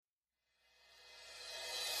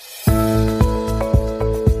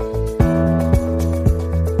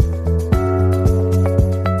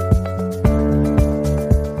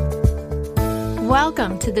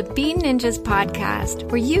to the Bean Ninjas podcast,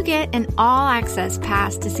 where you get an all-access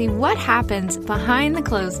pass to see what happens behind the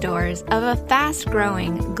closed doors of a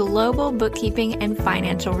fast-growing global bookkeeping and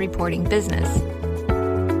financial reporting business.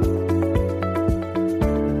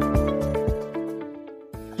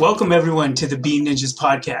 Welcome, everyone, to the Bean Ninjas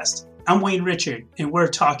podcast. I'm Wayne Richard, and we're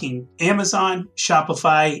talking Amazon,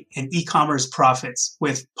 Shopify, and e-commerce profits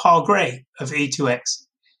with Paul Gray of A2X.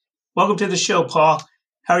 Welcome to the show, Paul.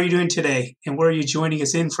 How are you doing today, and where are you joining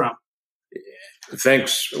us in from?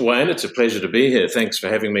 Thanks, Wayne. It's a pleasure to be here. Thanks for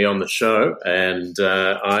having me on the show. And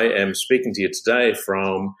I am speaking to you today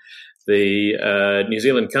from the New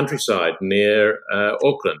Zealand countryside near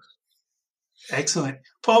Auckland. Excellent.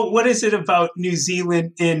 Paul, what is it about New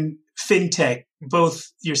Zealand in fintech,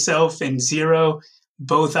 both yourself and Xero,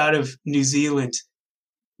 both out of New Zealand?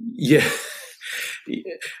 Yeah.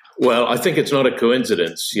 Well, I think it's not a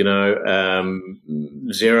coincidence. You know,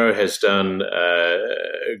 Xero has done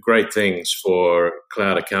great things for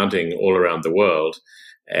cloud accounting all around the world,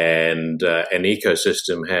 and an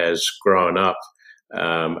ecosystem has grown up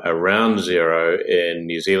around Xero in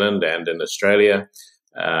New Zealand and in Australia.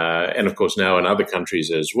 And of course now in other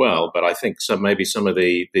countries as well. But I think maybe some of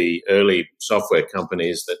the early software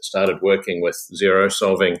companies that started working with Xero,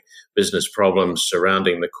 solving business problems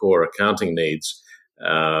surrounding the core accounting needs,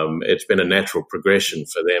 it's been a natural progression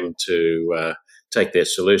for them to take their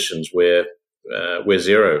solutions where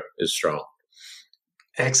Xero is strong.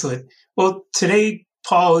 Excellent. Well, today,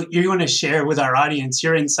 Paul, you're going to share with our audience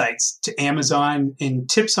your insights to Amazon and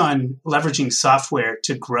tips on leveraging software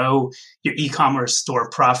to grow your e-commerce store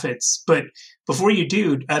profits. But before you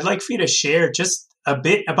do, I'd like for you to share just a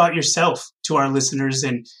bit about yourself to our listeners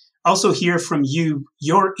and also hear from you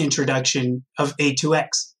your introduction of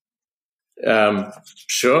A2X.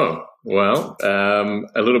 Sure. Well,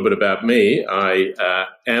 a little bit about me. I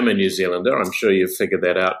am a New Zealander. I'm sure you've figured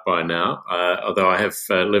that out by now, although I have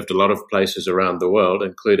lived a lot of places around the world,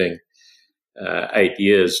 including 8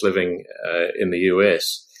 years living in the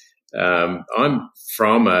US. I'm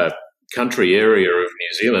from a country area of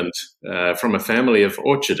New Zealand, from a family of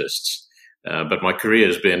orchardists, but my career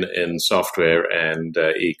has been in software and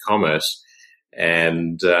e-commerce.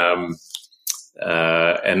 And now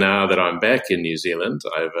that I'm back in New Zealand,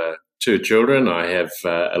 I have 2 children. I have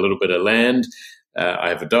a little bit of land. I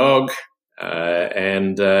have a dog,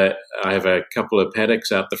 and I have a couple of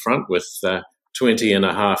paddocks out the front with 20 and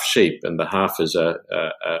a half sheep, and the half is a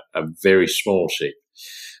very small sheep.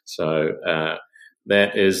 So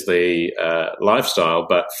that is the lifestyle.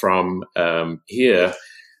 But from here,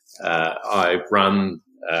 I run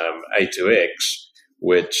A2X,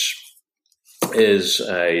 which is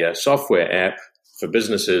a software app for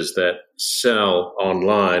businesses that sell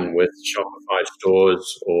online with Shopify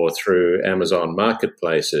stores or through Amazon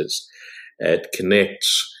marketplaces. It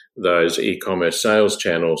connects those e-commerce sales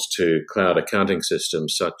channels to cloud accounting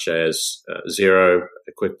systems such as Xero,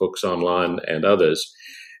 QuickBooks Online, and others.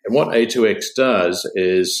 And what A2X does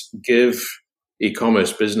is give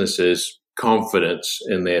e-commerce businesses confidence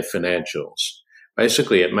in their financials.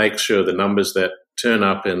 Basically, it makes sure the numbers that turn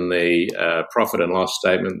up in the profit and loss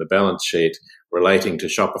statement, the balance sheet relating to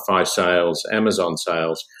Shopify sales, Amazon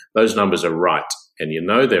sales, those numbers are right. And you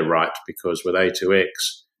know they're right because with A2X,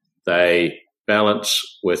 they balance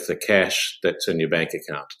with the cash that's in your bank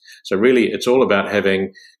account. So really, it's all about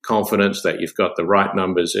having confidence that you've got the right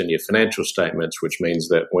numbers in your financial statements, which means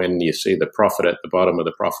that when you see the profit at the bottom of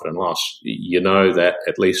the profit and loss, you know that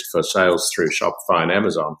at least for sales through Shopify and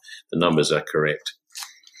Amazon, the numbers are correct.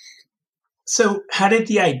 So how did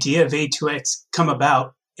the idea of A2X come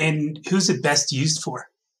about, and who's it best used for?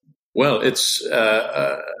 Well, it's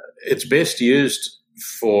best used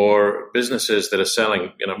for businesses that are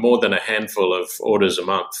selling, more than a handful of orders a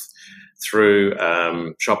month through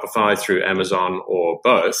Shopify, through Amazon, or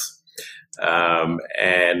both. As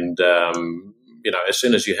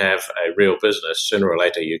soon as you have a real business, sooner or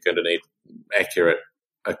later you're going to need accurate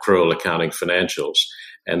accrual accounting financials,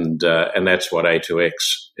 and that's what A2X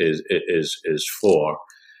is for.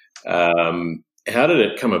 How did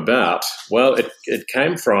it come about? Well, it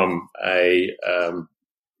came from a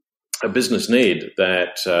business need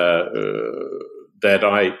that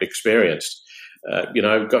I experienced.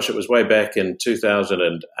 It was way back in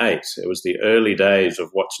 2008. It was the early days of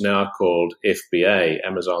what's now called FBA,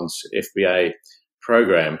 Amazon's FBA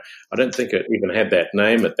program. I don't think it even had that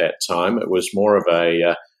name at that time. It was more of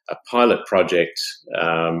a pilot project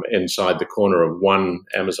inside the corner of one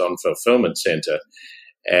Amazon fulfillment center.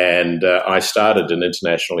 And I started an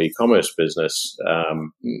international e-commerce business,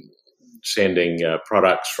 sending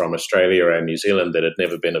products from Australia and New Zealand that had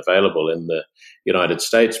never been available in the United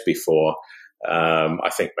States before I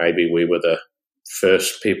think maybe we were the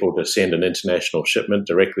first people to send an international shipment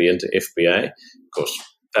directly into FBA. Of course,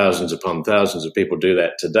 thousands upon thousands of people do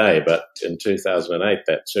that today, but in 2008,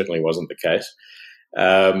 that certainly wasn't the case.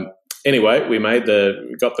 Anyway, we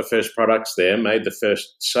got the first products there, made the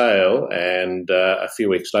first sale, and a few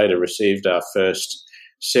weeks later received our first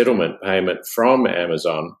settlement payment from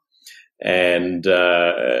Amazon. And,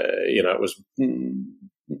 it was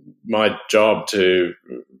my job to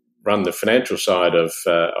run the financial side of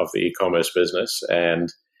the e-commerce business.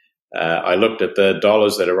 And I looked at the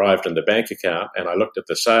dollars that arrived in the bank account, and I looked at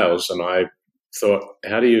the sales, and I thought,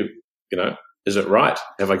 how do you is it right?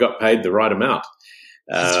 Have I got paid the right amount?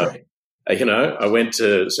 That's right. I went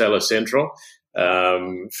to Seller Central,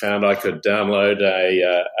 found I could download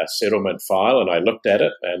a settlement file, and I looked at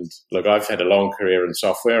it. And look, I've had a long career in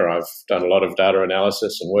software. I've done a lot of data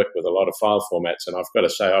analysis and worked with a lot of file formats. And I've got to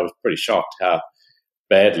say, I was pretty shocked how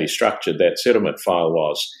badly structured that settlement file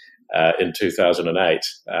was in 2008.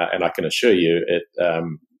 And I can assure you it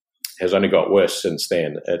has only got worse since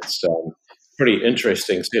then. It's pretty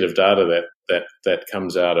interesting set of data that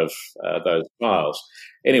comes out of those files.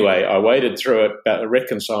 Anyway, I waded through it,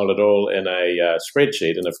 reconciled it all in a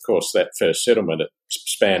spreadsheet, and of course that first settlement, it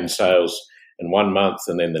spanned sales in 1 month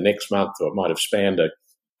and then the next month, or it might have spanned a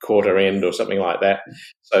quarter end or something like that.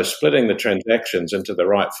 So splitting the transactions into the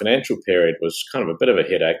right financial period was kind of a bit of a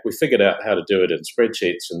headache. We figured out how to do it in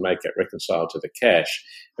spreadsheets and make it reconcile to the cash,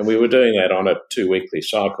 and we were doing that on a 2-weekly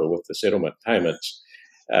cycle with the settlement payments.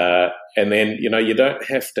 And then, you don't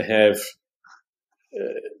have to have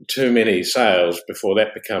too many sales before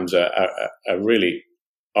that becomes a really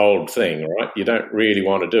old thing, right? You don't really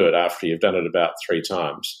want to do it after you've done it about 3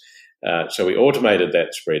 times. So we automated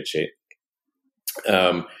that spreadsheet.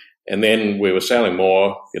 And then we were selling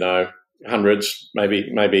more, hundreds,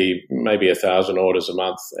 maybe 1,000 orders a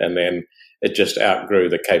month. And then it just outgrew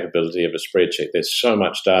the capability of a spreadsheet. There's so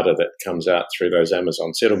much data that comes out through those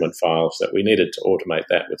Amazon settlement files that we needed to automate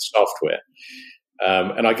that with software.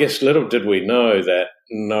 And I guess little did we know that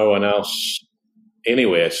no one else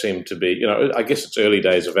anywhere seemed to be, I guess it's early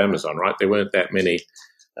days of Amazon, right? There weren't that many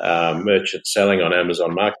merchants selling on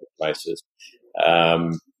Amazon marketplaces.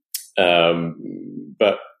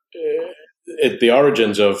 But the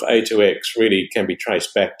origins of A2X really can be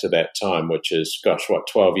traced back to that time, which is,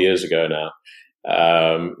 12 years ago now.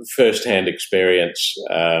 First-hand experience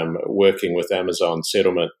working with Amazon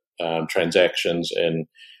settlement transactions in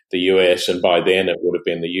the US, and by then it would have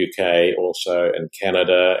been the UK also, and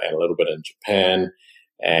Canada, and a little bit in Japan,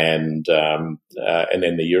 and then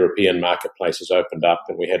the European marketplaces opened up,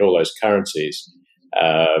 and we had all those currencies.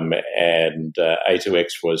 And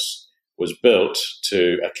A2X was built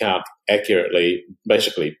to account accurately,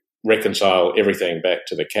 basically reconcile everything back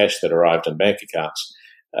to the cash that arrived in bank accounts,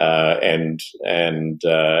 and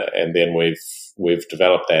then we've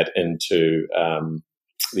developed that into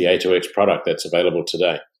the A2X product that's available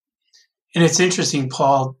today. And it's interesting,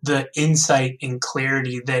 Paul, the insight and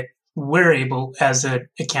clarity that we're able, as an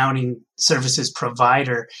accounting services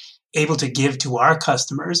provider, able to give to our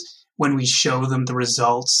customers when we show them the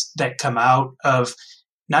results that come out of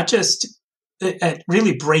not just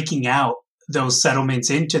really breaking out those settlements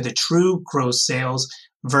into the true gross sales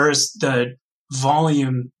versus the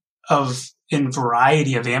volume of and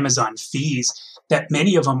variety of Amazon fees that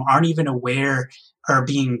many of them aren't even aware are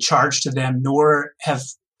being charged to them, nor have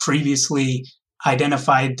previously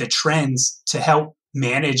identified the trends to help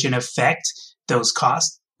manage and affect those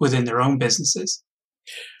costs within their own businesses.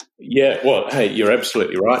 Yeah, well, hey, you're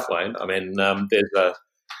absolutely right, Wayne. I mean,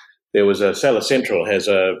 there was a Seller Central has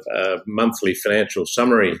a monthly financial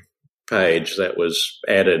summary page that was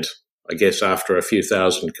added, I guess, after a few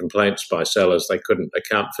thousand complaints by sellers. They couldn't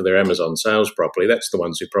account for their Amazon sales properly. That's the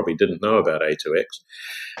ones who probably didn't know about A2X.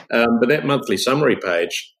 But that monthly summary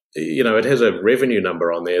page, it has a revenue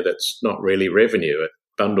number on there that's not really revenue. It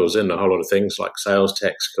bundles in a whole lot of things like sales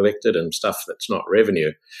tax collected and stuff that's not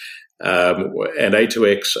revenue. And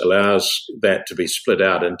A2X allows that to be split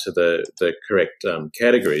out into the correct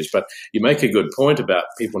categories. But you make a good point about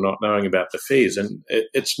people not knowing about the fees. And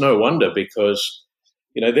it's no wonder, because,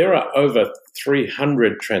 there are over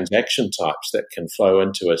 300 transaction types that can flow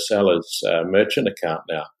into a seller's merchant account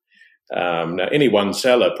now. Now, any one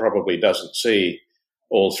seller probably doesn't see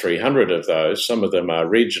all 300 of those. Some of them are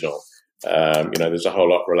regional. There's a whole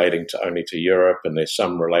lot relating only to Europe, and there's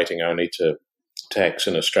some relating only to tax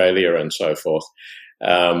in Australia and so forth.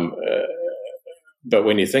 But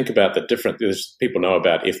when you think about people know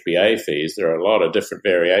about FBA fees. There are a lot of different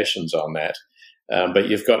variations on that. But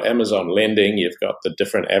you've got Amazon lending, you've got the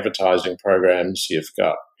different advertising programs, you've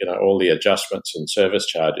got all the adjustments and service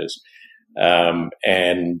charges. If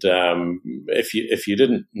you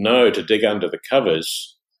didn't know to dig under the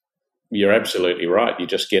covers, you're absolutely right. You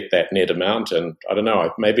just get that net amount, and I don't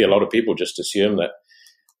know. Maybe a lot of people just assume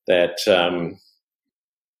that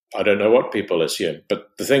I don't know what people assume, but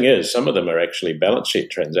the thing is, some of them are actually balance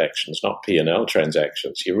sheet transactions, not P&L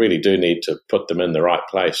transactions. You really do need to put them in the right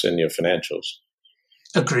place in your financials.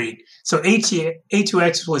 Agreed. So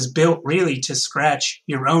A2X was built really to scratch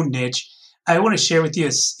your own niche. I want to share with you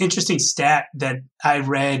an interesting stat that I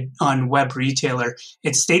read on Web Retailer.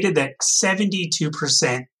 It stated that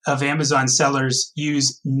 72% of Amazon sellers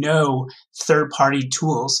use no third-party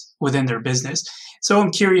tools within their business. So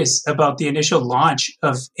I'm curious about the initial launch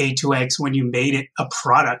of A2X when you made it a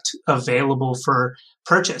product available for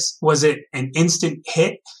purchase. Was it an instant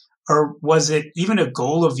hit, or was it even a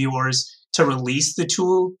goal of yours to release the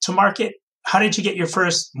tool to market? How did you get your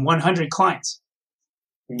first 100 clients?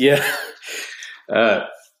 Yeah.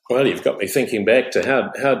 Well, you've got me thinking back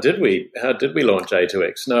to how did we launch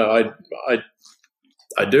A2X? No,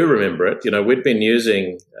 I do remember it. We'd been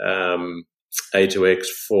using A2X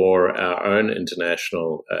for our own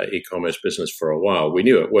international e-commerce business for a while. We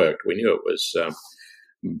knew it worked. We knew it was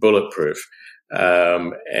bulletproof.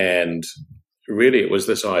 And really it was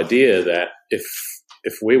this idea that if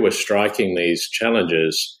we were striking these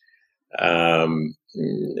challenges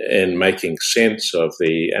in making sense of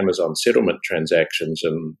the Amazon settlement transactions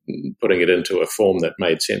and putting it into a form that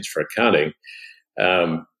made sense for accounting,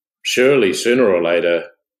 surely sooner or later,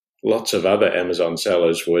 lots of other Amazon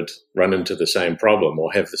sellers would run into the same problem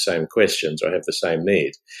or have the same questions or have the same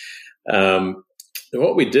need.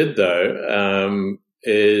 What we did, though,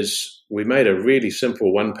 is we made a really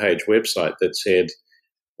simple one-page website that said,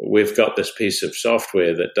 we've got this piece of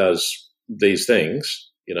software that does these things.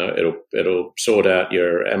 It'll sort out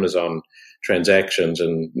your Amazon transactions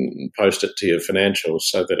and post it to your financials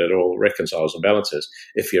so that it all reconciles and balances.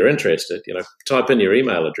 If you're interested, type in your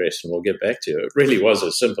email address and we'll get back to you. It really was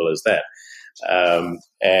as simple as that.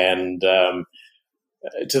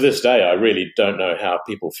 To this day, I really don't know how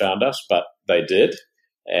people found us, but they did.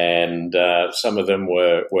 And some of them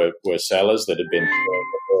were sellers that had been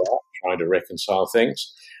trying to reconcile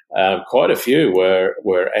things. Quite a few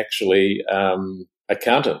were actually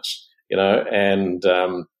accountants, and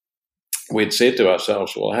we'd said to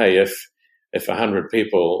ourselves, well, hey, if 100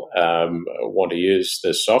 people want to use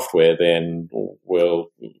this software, then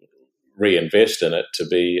we'll reinvest in it to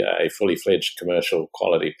be a fully fledged commercial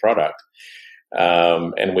quality product.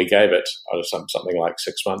 And we gave it something like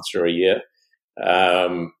 6 months or a year.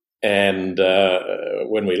 When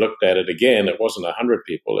we looked at it again, it wasn't 100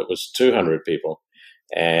 people, it was 200 people.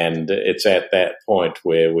 And it's at that point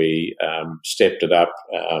where we stepped it up,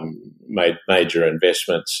 made major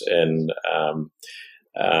investments in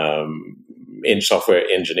software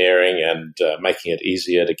engineering and making it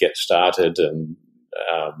easier to get started, and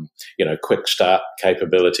quick start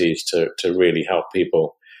capabilities to really help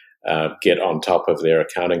people get on top of their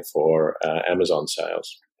accounting for Amazon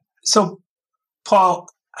sales. So, Paul,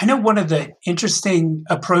 I know one of the interesting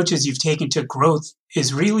approaches you've taken to growth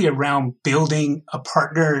is really around building a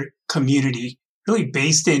partner community, really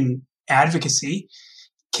based in advocacy.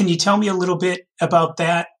 Can you tell me a little bit about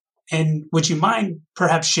that? And would you mind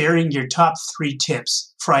perhaps sharing your top 3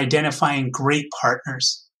 tips for identifying great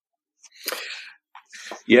partners?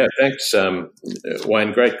 Yeah, thanks,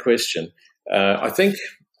 Wayne. Great question. I think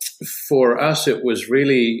for us, it was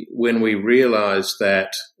really when we realized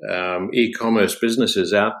that e-commerce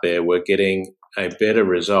businesses out there were getting a better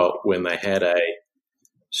result when they had a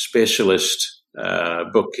specialist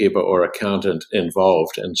bookkeeper or accountant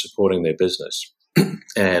involved in supporting their business.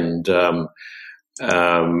 And, a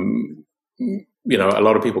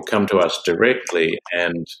lot of people come to us directly,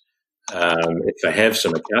 and if they have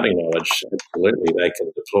some accounting knowledge, absolutely, they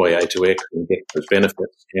can deploy A2X and get those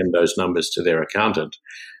benefits and those numbers to their accountant.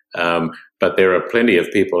 But there are plenty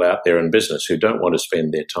of people out there in business who don't want to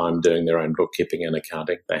spend their time doing their own bookkeeping and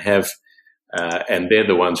accounting. They have, and they're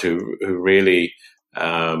the ones who really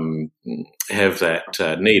have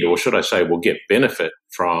that need, or should I say, will get benefit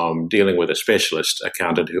from dealing with a specialist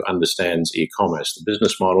accountant who understands e-commerce. The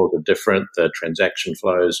business models are different. The transaction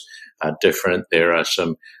flows are different. There are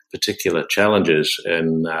some particular challenges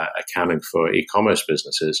in accounting for e-commerce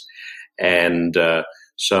businesses. And at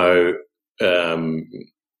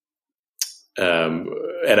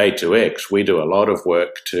A2X, we do a lot of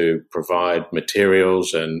work to provide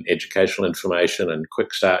materials and educational information and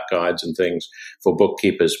quick start guides and things for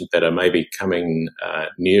bookkeepers that are maybe coming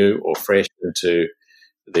new or fresh into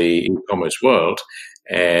the e-commerce world.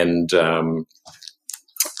 And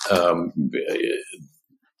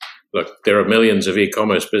look, there are millions of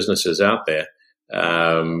e-commerce businesses out there.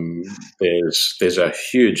 There's a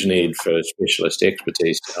huge need for specialist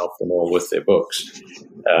expertise to help them all with their books.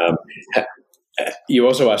 You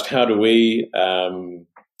also asked, what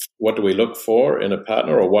do we look for in a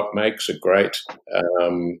partner, or what makes a great?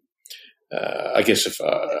 I guess if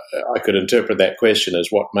I could interpret that question as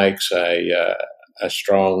what makes a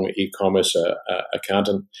strong e-commerce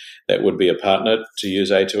accountant that would be a partner to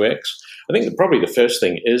use A2X. I think probably the first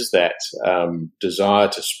thing is that desire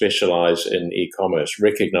to specialize in e-commerce,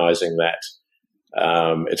 recognizing that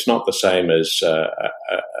it's not the same as a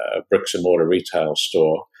bricks and mortar retail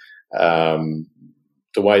store.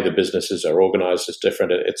 The way the businesses are organized is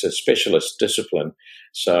different. It's a specialist discipline.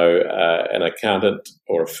 So an accountant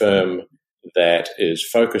or a firm that is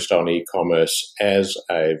focused on e-commerce as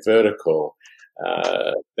a vertical,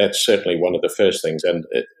 that's certainly one of the first things. And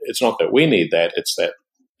it's not that we need that, it's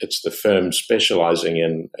the firms specializing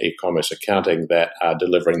in e-commerce accounting that are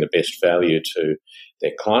delivering the best value to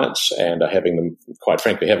their clients and are having them, quite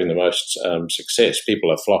frankly, having the most success.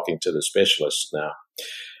 People are flocking to the specialists now.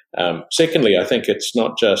 Secondly, I think it's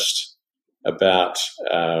not just about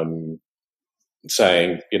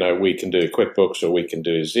saying, we can do QuickBooks or we can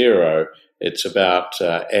do Xero. It's about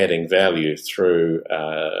adding value through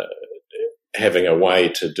having a way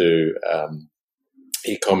to do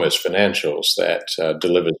e-commerce financials that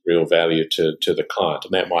delivers real value to the client.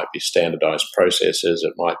 And that might be standardized processes.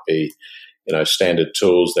 It might be, standard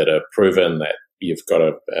tools that are proven, that you've got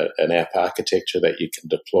an app architecture that you can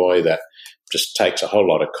deploy that just takes a whole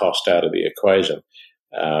lot of cost out of the equation.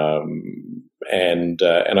 And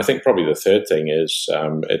I think probably the third thing is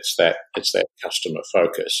it's that customer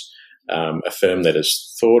focus. A firm that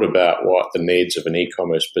has thought about what the needs of an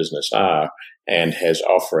e-commerce business are and has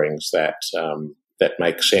offerings that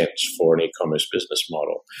make sense for an e-commerce business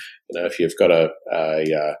model. If you've got a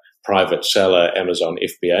private seller Amazon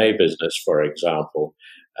FBA business, for example,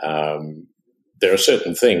 there are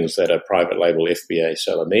certain things that a private label FBA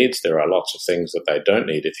seller needs. There are lots of things that they don't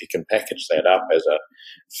need. If you can package that up as a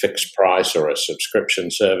fixed price or a subscription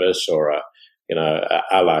service or a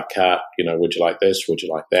la carte, would you like this? Would you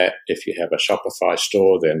like that? If you have a Shopify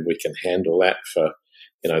store, then we can handle that for,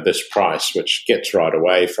 this price, which gets right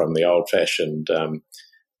away from the old-fashioned,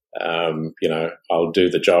 I'll do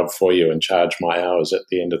the job for you and charge my hours at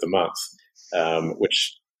the end of the month,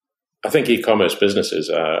 which I think e-commerce businesses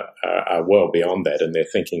are well beyond that, and they're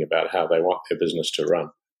thinking about how they want their business to run.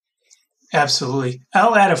 Absolutely.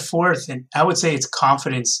 I'll add a fourth, and I would say it's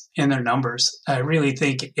confidence in their numbers. I really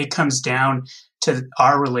think it comes down to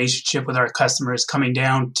our relationship with our customers, coming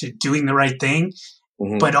down to doing the right thing,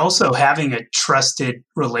 but also having a trusted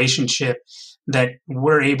relationship that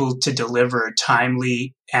we're able to deliver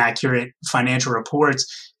timely, accurate financial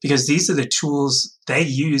reports, because these are the tools they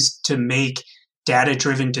use to make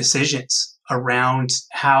data-driven decisions around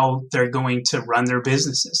how they're going to run their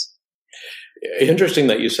businesses. Interesting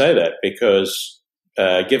that you say that, because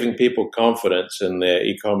giving people confidence in their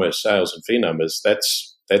e-commerce sales and fee numbers,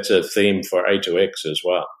 that's a theme for A2X as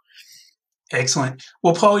well. Excellent.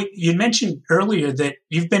 Well, Paul, you mentioned earlier that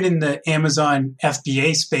you've been in the Amazon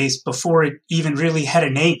FBA space before it even really had a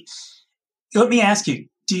name. Let me ask you,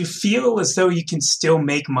 do you feel as though you can still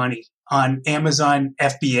make money on Amazon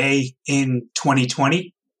FBA in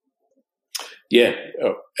 2020? Yeah,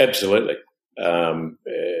 absolutely.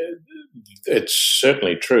 It's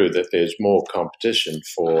certainly true that there's more competition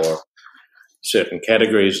for certain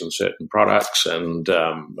categories and certain products and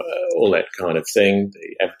all that kind of thing.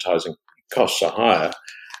 The advertising costs are higher.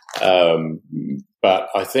 But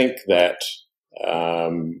I think that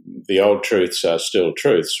the old truths are still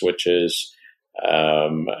truths, which is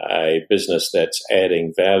a business that's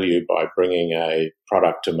adding value by bringing a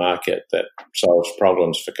product to market that solves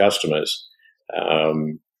problems for customers.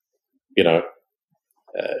 I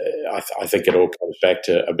think it all comes back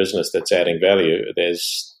to a business that's adding value.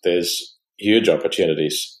 There's huge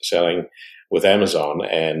opportunities selling with Amazon,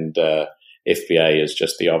 and FBA is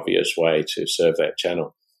just the obvious way to serve that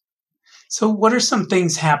channel. So what are some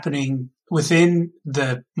things happening within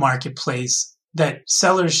the marketplace that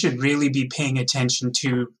sellers should really be paying attention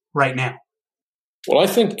to right now? Well, I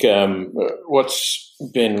think what's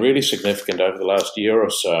been really significant over the last year or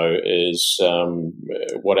so is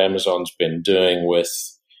what Amazon's been doing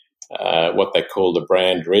with what they call the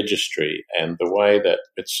brand registry, and the way that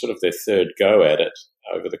it's sort of their third go at it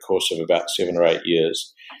over the course of about 7 or 8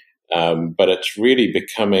 years. But it's really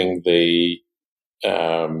becoming the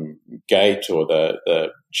gate or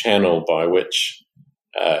the channel by which,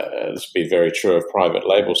 this would be very true of private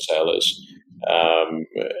label sellers,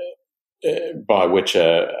 by which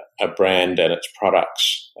a brand and its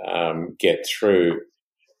products get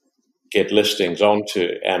listings onto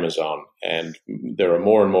Amazon, and there are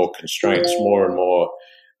more and more constraints, more and more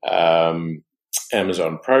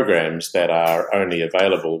Amazon programs that are only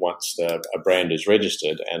available once a brand is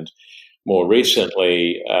registered. And more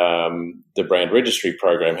recently, the brand registry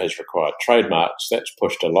program has required trademarks. That's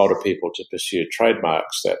pushed a lot of people to pursue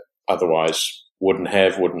trademarks that otherwise wouldn't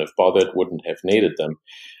have bothered, wouldn't have needed them.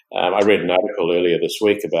 I read an article earlier this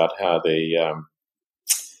week about how the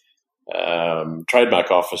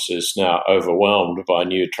trademark office is now overwhelmed by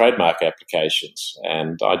new trademark applications,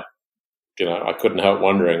 and I couldn't help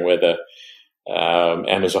wondering whether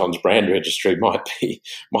Amazon's brand registry might be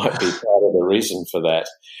part of the reason for that.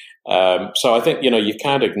 So I think you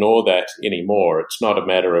can't ignore that anymore. It's not a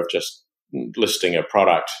matter of just listing a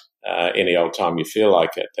product any old time you feel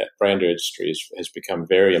like it. That brand registry has become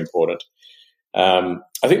very important.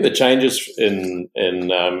 I think the changes in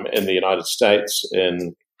the United States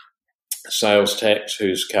in sales tax,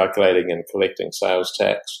 who's calculating and collecting sales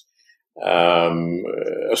tax,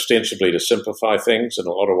 ostensibly to simplify things. In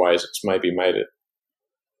a lot of ways, it's maybe made it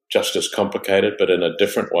just as complicated, but in a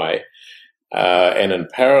different way. And in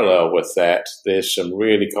parallel with that, there's some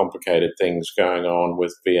really complicated things going on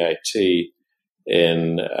with VAT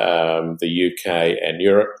in the UK and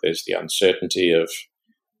Europe. There's the uncertainty of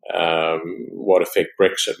what effect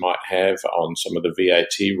Brexit might have on some of the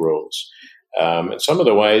VAT rules. And some of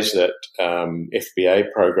the ways that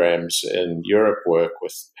FBA programs in Europe work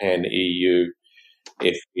with pan-EU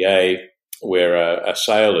FBA, where a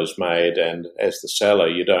sale is made, and as the seller,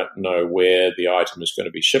 you don't know where the item is going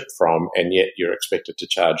to be shipped from, and yet you're expected to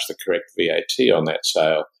charge the correct VAT on that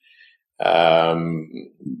sale.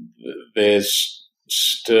 There's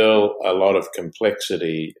still a lot of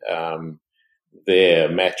complexity there,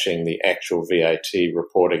 matching the actual VAT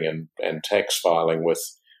reporting and tax filing with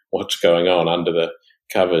what's going on under the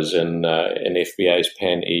covers in FBA's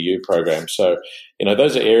pan-EU program. So,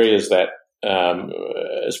 those are areas that,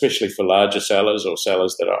 especially for larger sellers or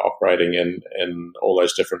sellers that are operating in all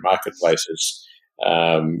those different marketplaces,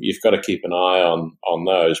 you've got to keep an eye on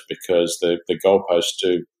those, because the goalposts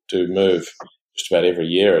do move just about every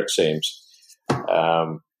year, it seems.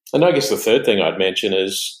 And I guess the third thing I'd mention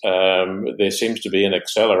is there seems to be an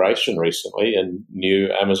acceleration recently in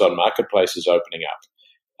new Amazon marketplaces opening up.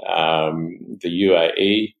 The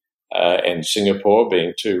UAE and Singapore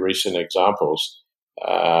being two recent examples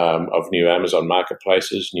of new Amazon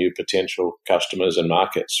marketplaces, new potential customers and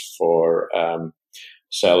markets for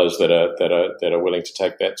sellers that are willing to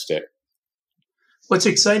take that step. What's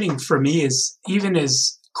exciting for me is, even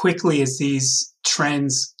as quickly as these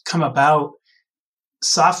trends come about,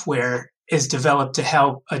 software is developed to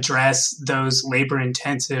help address those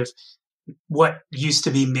labor-intensive, what used to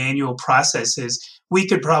be manual processes. We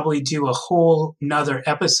could probably do a whole nother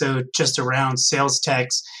episode just around sales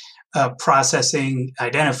tax processing,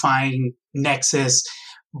 identifying nexus.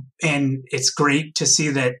 And it's great to see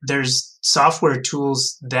that there's software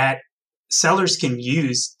tools that sellers can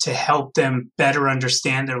use to help them better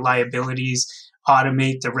understand their liabilities,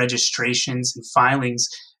 automate the registrations and filings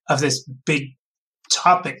of this big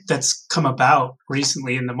topic that's come about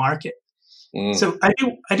recently in the market. So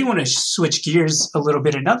I do want to switch gears a little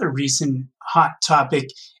bit. Another recent hot topic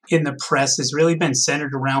in the press has really been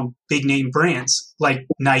centered around big name brands like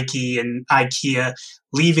Nike and IKEA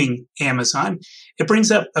leaving Amazon. It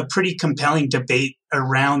brings up a pretty compelling debate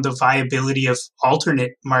around the viability of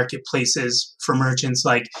alternate marketplaces for merchants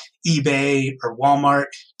like eBay or Walmart.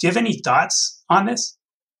 Do you have any thoughts on this?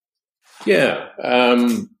 Yeah.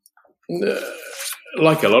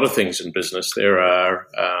 Like a lot of things in business, there are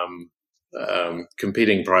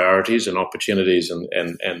competing priorities and opportunities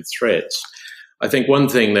and threats. I think one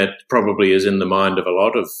thing that probably is in the mind of a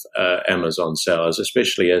lot of Amazon sellers,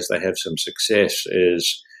 especially as they have some success,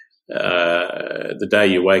 is the day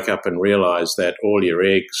you wake up and realize that all your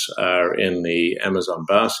eggs are in the Amazon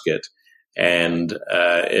basket. And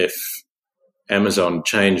if Amazon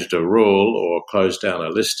changed a rule or closed down a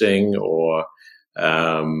listing or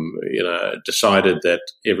decided that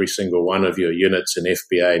every single one of your units in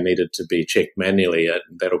FBA needed to be checked manually,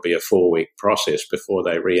 that'll be a 4-week process before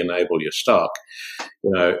they re-enable your stock.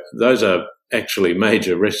 Those are actually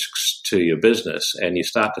major risks to your business, and you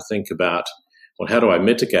start to think about, well, how do I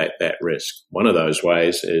mitigate that risk? One of those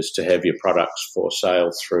ways is to have your products for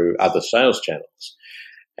sale through other sales channels.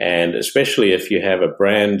 And especially if you have a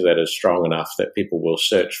brand that is strong enough that people will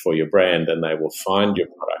search for your brand and they will find your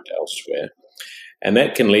product elsewhere. And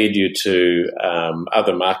that can lead you to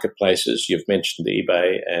other marketplaces. You've mentioned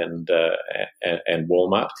eBay and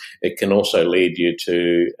Walmart. It can also lead you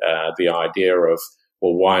to the idea of,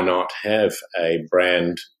 well, why not have a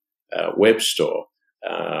brand web store?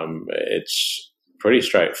 It's pretty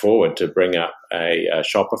straightforward to bring up a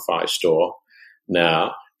Shopify store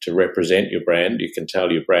now to represent your brand. You can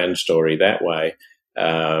tell your brand story that way.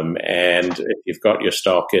 And if you've got your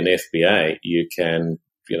stock in FBA, you can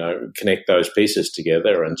connect those pieces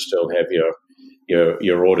together and still have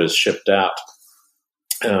your orders shipped out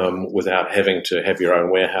without having to have your own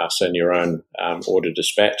warehouse and your own order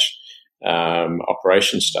dispatch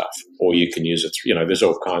operation stuff. Or you can use it. There's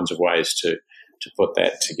all kinds of ways to put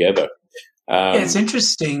that together. It's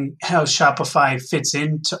interesting how Shopify fits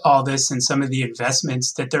into all this and some of the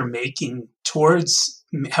investments that they're making towards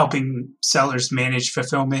helping sellers manage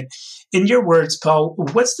fulfillment. In your words, Paul,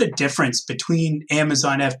 what's the difference between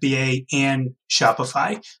Amazon FBA and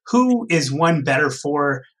Shopify? Who is one better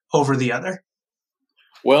for over the other?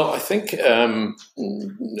 Well, I think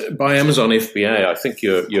by Amazon FBA, I think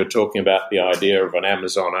you're talking about the idea of an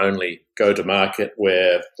Amazon-only go-to-market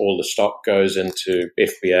where all the stock goes into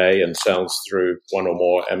FBA and sells through one or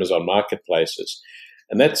more Amazon marketplaces.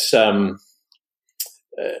 And that's an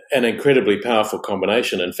incredibly powerful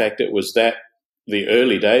combination. In fact, it was the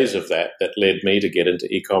early days of that led me to get into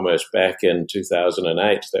e-commerce back in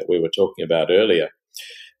 2008 that we were talking about earlier.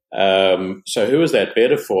 So who is that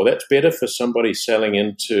better for? That's better for somebody selling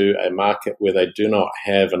into a market where they do not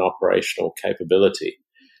have an operational capability.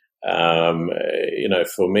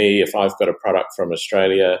 For me, if I've got a product from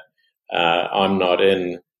Australia, I'm not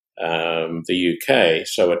in the UK,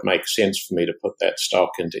 so it makes sense for me to put that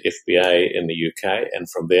stock into FBA in the UK, and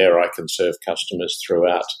from there I can serve customers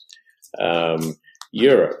throughout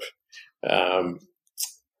Europe.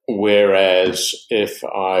 Whereas if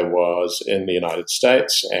I was in the United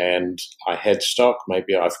States and I had stock,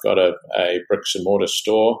 maybe I've got a bricks and mortar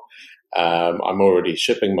store, I'm already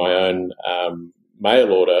shipping my own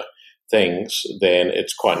mail order things, then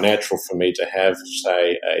it's quite natural for me to have,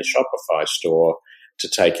 say, a Shopify store to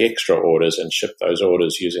take extra orders and ship those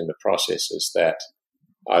orders using the processes that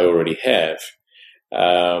I already have.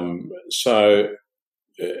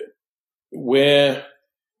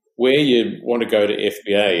 Where you want to go to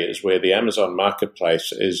FBA is where the Amazon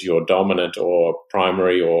marketplace is your dominant or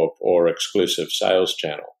primary or exclusive sales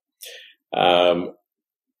channel.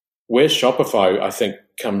 Where Shopify, I think,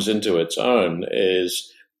 comes into its own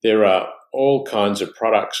is there are all kinds of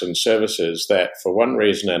products and services that, for one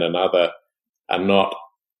reason and another, are not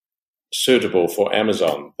suitable for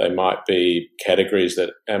Amazon. They might be categories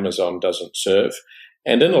that Amazon doesn't serve.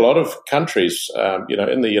 And in a lot of countries,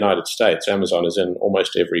 in the United States, Amazon is in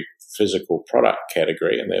almost every physical product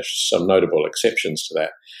category, and there's some notable exceptions to that.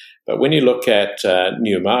 But when you look at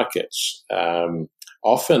new markets,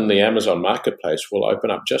 often the Amazon marketplace will open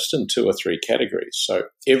up just in 2 or 3 categories. So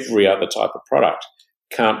every other type of product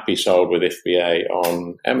can't be sold with FBA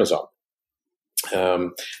on Amazon.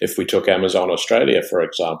 If we took Amazon Australia, for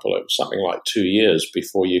example, it was something like 2 years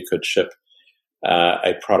before you could ship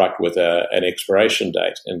a product with an expiration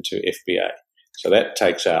date into FBA. So that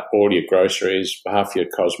takes out all your groceries, half your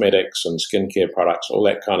cosmetics and skincare products, all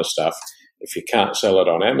that kind of stuff. If you can't sell it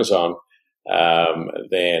on Amazon,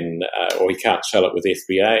 or you can't sell it with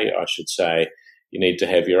FBA, I should say, you need to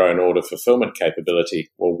have your own order fulfillment capability.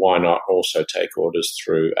 Well, why not also take orders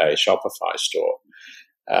through a Shopify store?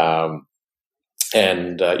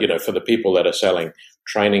 For the people that are selling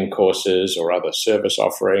training courses or other service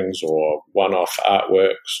offerings or one-off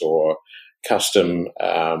artworks or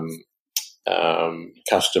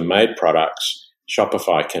custom-made products,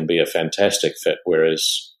 Shopify can be a fantastic fit,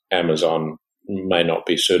 whereas Amazon may not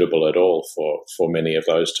be suitable at all for many of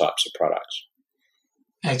those types of products.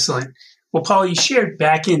 Excellent. Well, Paul, you shared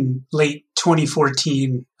back in late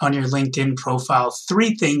 2014 on your LinkedIn profile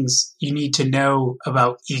 3 things you need to know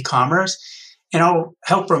about e-commerce. And I'll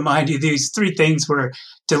help remind you, these 3 things were: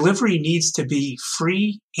 delivery needs to be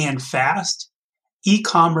free and fast.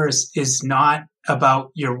 E-commerce is not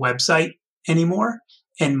about your website anymore,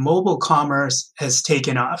 and mobile commerce has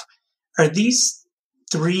taken off. Are these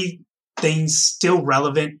 3 things still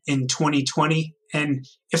relevant in 2020? And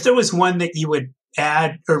if there was one that you would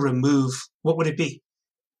add or remove, what would it be?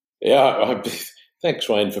 Yeah, thanks,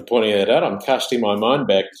 Wayne, for pointing that out. I'm casting my mind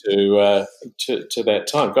back to that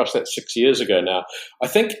time. Gosh, that's 6 years ago now. I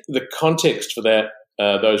think the context for that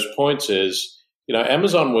those points is,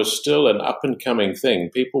 Amazon was still an up-and-coming thing.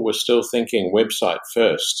 People were still thinking website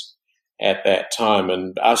first at that time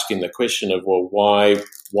and asking the question of, well, why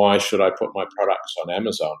should I put my products on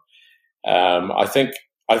Amazon? I think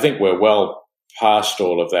we're well past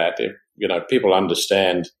all of that. People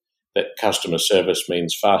understand that customer service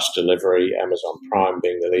means fast delivery, Amazon Prime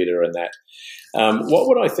being the leader in that. What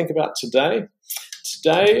would I think about today?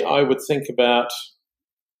 Today, I would think about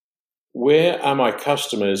where are my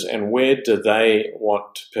customers and where do they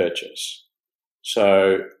want to purchase?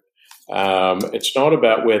 So it's not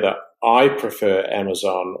about whether I prefer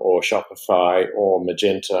Amazon or Shopify or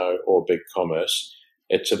Magento or BigCommerce.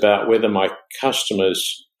 It's about whether my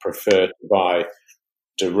customers prefer to buy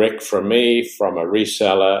direct from me, from a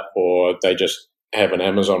reseller, or they just have an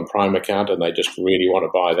Amazon Prime account and they just really want to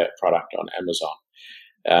buy that product on Amazon.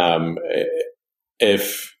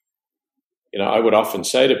 I would often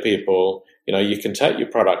say to people, you can take your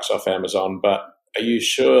products off Amazon, but are you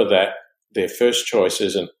sure that their first choice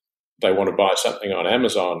isn't they want to buy something on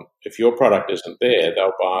Amazon? If your product isn't there,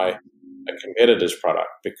 they'll buy a competitor's product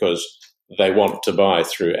because they want to buy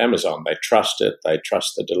through Amazon. They trust it. They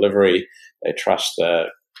trust the delivery. They trust the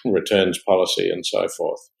returns policy and so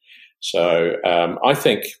forth. So I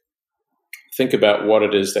think about what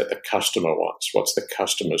it is that the customer wants. What's the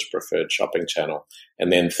customer's preferred shopping channel?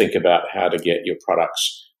 And then think about how to get your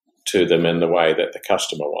products to them in the way that the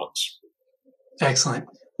customer wants. Excellent.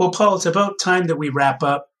 Well, Paul, it's about time that we wrap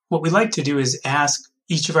up. What we like to do is ask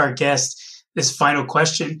each of our guests this final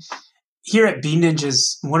question. Here at Bean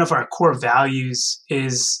Ninjas, one of our core values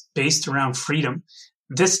is based around freedom.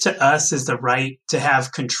 This to us is the right to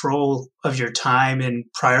have control of your time and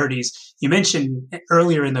priorities. You mentioned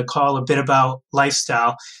earlier in the call a bit about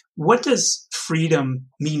lifestyle. What does freedom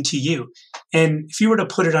mean to you? And if you were to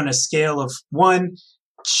put it on a scale of 1,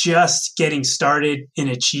 just getting started in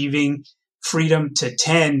achieving freedom, to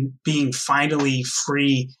 10, being finally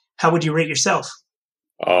free, how would you rate yourself?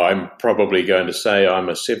 I'm probably going to say I'm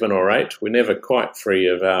a 7 or 8. We're never quite free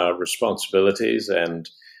of our responsibilities and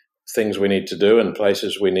things we need to do and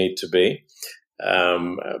places we need to be.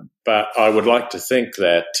 But I would like to think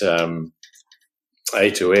that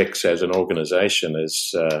A2X as an organization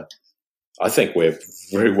is, I think we're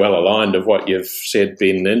very well aligned of what you've said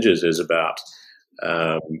Bean Ninjas is about.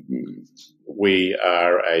 We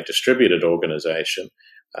are a distributed organization.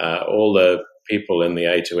 All the people in the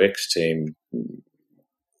A2X team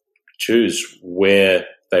choose where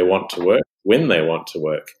they want to work, when they want to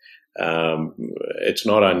work. It's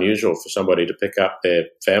not unusual for somebody to pick up their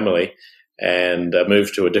family and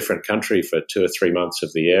move to a different country for 2 or 3 months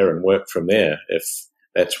of the year and work from there if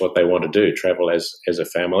that's what they want to do, travel as a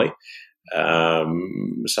family.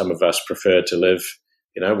 Some of us prefer to live,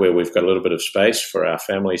 where we've got a little bit of space for our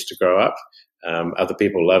families to grow up. Other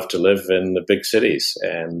people love to live in the big cities,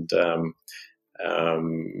 and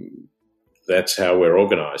that's how we're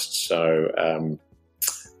organized. So,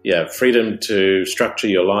 freedom to structure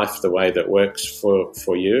your life the way that works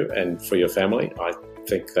for you and for your family. I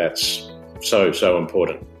think that's so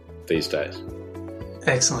important these days.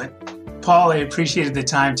 Excellent. Paul, I appreciated the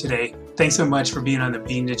time today. Thanks so much for being on the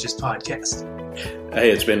Bean Ninjas podcast. Hey,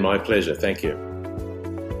 it's been my pleasure. Thank you.